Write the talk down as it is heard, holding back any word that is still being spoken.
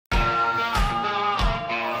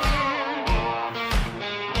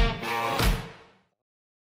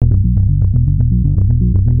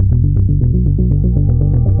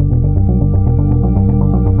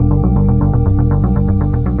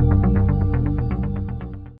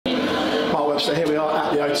Webster. Here we are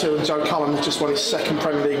at the O2 and Joe Cullen has just won his second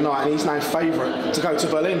Premier League night and he's now favourite to go to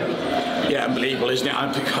Berlin. Yeah, unbelievable, isn't it?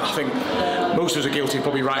 I think most of us are guilty of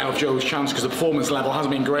probably writing off Joe's chance because the performance level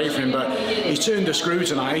hasn't been great for him, but he's turned the screw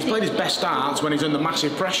tonight. He's played his best starts when he's under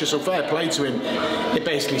massive pressure, so fair play to him. It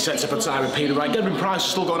basically sets up a tie with Peter Wright. Gavin Price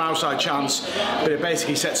has still got an outside chance, but it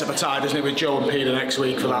basically sets up a tie, doesn't it, with Joe and Peter next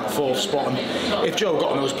week for that fourth spot. And if Joe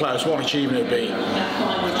got on those players, what an achievement it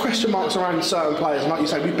would be. Question marks around certain players, and like you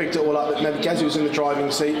say, we picked it all up that maybe Gezi was in the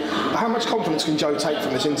driving seat. But how much confidence can Joe take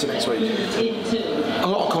from this into next week? A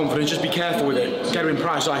lot of confidence, just be careful with it. Gavin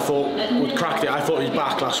Price, I thought, would crack it. I thought he was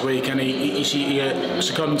back last week and he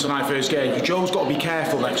succumbed tonight for his game. Joe's got to be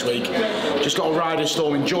careful next week. Just got to ride a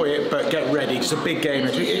storm, enjoy it, but get ready. It's a big game.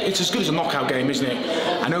 It's as good as a knockout game, isn't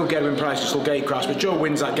it? I know Gavin Price is still gatecrash, but Joe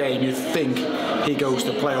wins that game, you'd think he goes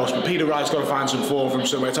to the playoffs. But Peter Wright's got to find some form from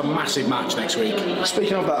somewhere. It's a massive match next week.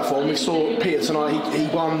 Speaking of that form, we saw Peter tonight. He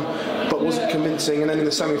won, but wasn't convincing, and then in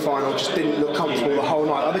the semi-final just didn't look comfortable the whole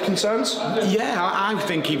night. Are there concerns? Yeah, I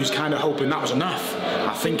think he was kind of hoping that was enough.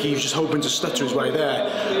 I think he was just hoping to stutter his way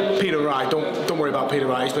there. Peter Wright, don't worry about Peter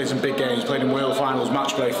Wright. He's played some big games. He's played in World Finals,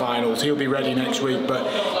 match play finals. He'll be ready next week, but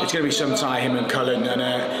it's going to be some tie, him and Cullen. And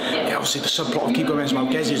obviously the subplot of keep going about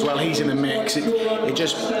Gezi as well. He's in the mix. It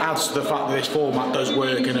just adds to the fact that this format does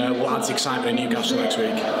work and will add excitement in Newcastle next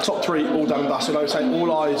week. Top three all done and dusted. I would say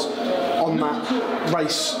all eyes on that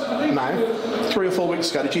race now. 3 or 4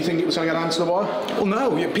 weeks ago, did you think it was going to go down to the wire? Well,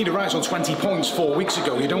 no. Peter Wright's on 20 points 4 weeks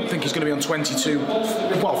ago. You don't think he's going to be on 22,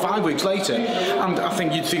 well, 5 weeks later. And I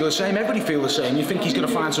think you'd feel the same. Everybody feel the same. You think he's going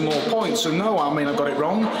to find some more points. So no, I mean, I've got it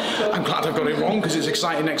wrong. I'm glad I've got it wrong because it's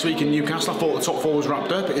exciting next week in Newcastle. I thought the top 4 was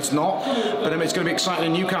wrapped up. It's not. But it's going to be exciting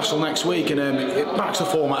in Newcastle next week. And it backs the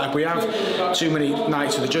format up. We have too many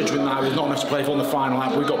nights of the judgment now. There's not enough to play for in the final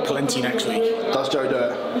lap. We've got plenty next week. Does Joe do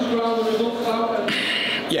it?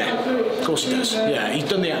 Yeah, of course he does. Yeah, he's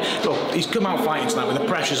done the. Look, he's come out fighting tonight with the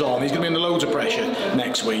pressure's on. He's going to be under loads of pressure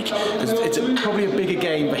next week. It's probably a bigger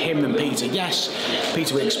game for him than Peter. Yes,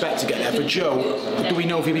 Peter we expect to get there. For Joe, do we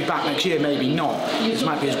know if he'll be back next year? Maybe not. This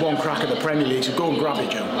might be his one crack at the Premier League, so go and grab it,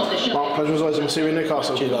 Joe. Mark, pleasure as always, and we'll see you in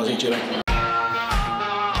Newcastle. Cheers, Ozzy.